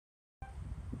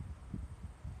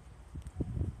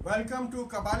Welcome to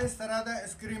Cabales-Serrada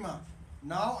Escrima.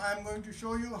 Now I am going to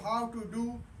show you how to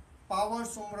do power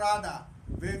Serrada,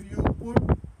 where you put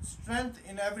strength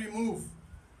in every move.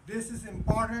 This is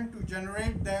important to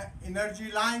generate the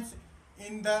energy lines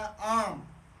in the arm.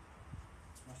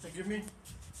 So give me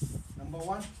number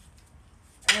one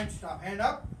and stop. Hand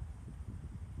up.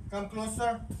 Come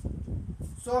closer.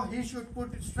 So he should put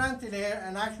strength in here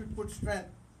and I should put strength.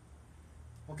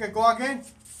 Okay, go again.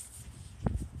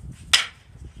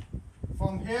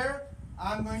 From here,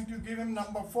 I'm going to give him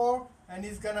number 4 and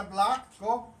he's gonna block.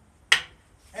 Go.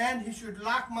 And he should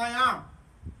lock my arm.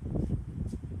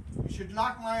 He should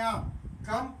lock my arm.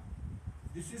 Come.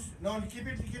 This is, no, keep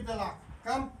the lock.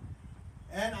 Come.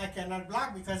 And I cannot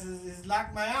block because he's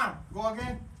locked my arm. Go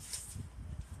again.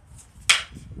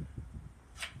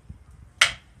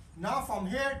 Now from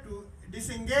here to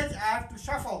disengage, I have to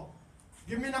shuffle.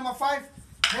 Give me number 5.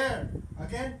 Here.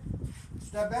 Again.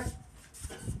 Step back.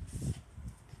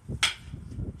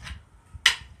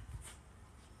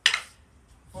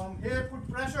 From here,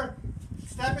 put pressure.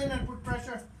 Step in and put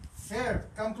pressure. Here,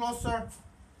 come closer.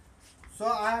 So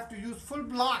I have to use full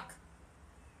block.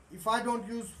 If I don't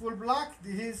use full block,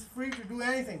 he is free to do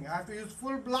anything. I have to use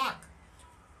full block.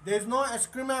 There is no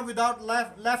Eskrima without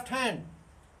left hand.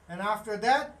 And after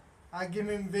that, I give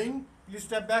him wing. Please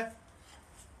step back.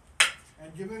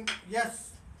 And give him,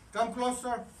 yes. Come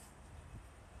closer.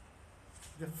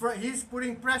 He's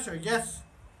putting pressure, yes.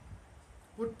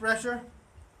 Put pressure.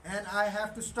 And I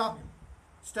have to stop him.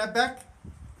 Step back.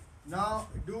 Now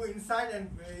do inside and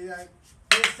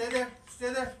stay there,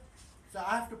 stay there. So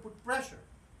I have to put pressure.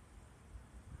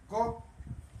 Go.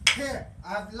 Here, I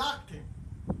have locked him.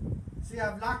 See,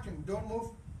 I've locked him. Don't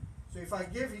move. So if I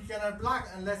give, he cannot block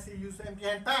unless he uses empty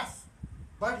hand pass.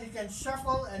 But he can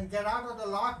shuffle and get out of the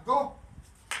lock. Go.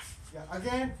 Yeah,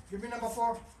 again, give me number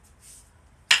 4.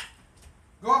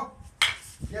 Go.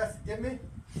 Yes, give me.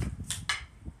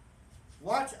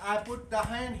 Watch, I put the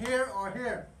hand here or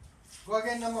here. Go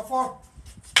again, number 4.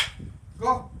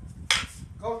 Go.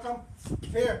 Go, come.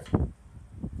 Here.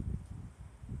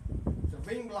 So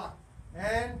wing block.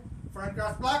 And front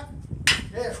cross block.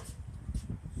 Here.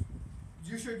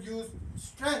 You should use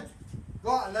strength.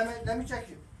 Go, let me check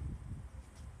you.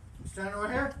 Stand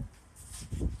over here.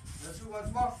 Let's do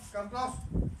once more. Come close.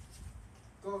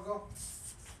 Go, go.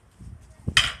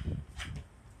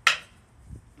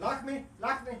 Lock me,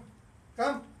 lock me.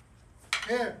 Come.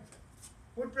 Here.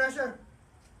 Put pressure.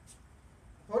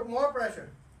 Put more pressure.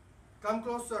 Come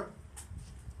closer.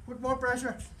 Put more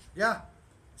pressure. Yeah.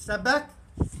 Step back.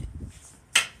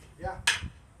 Yeah.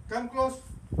 Come close.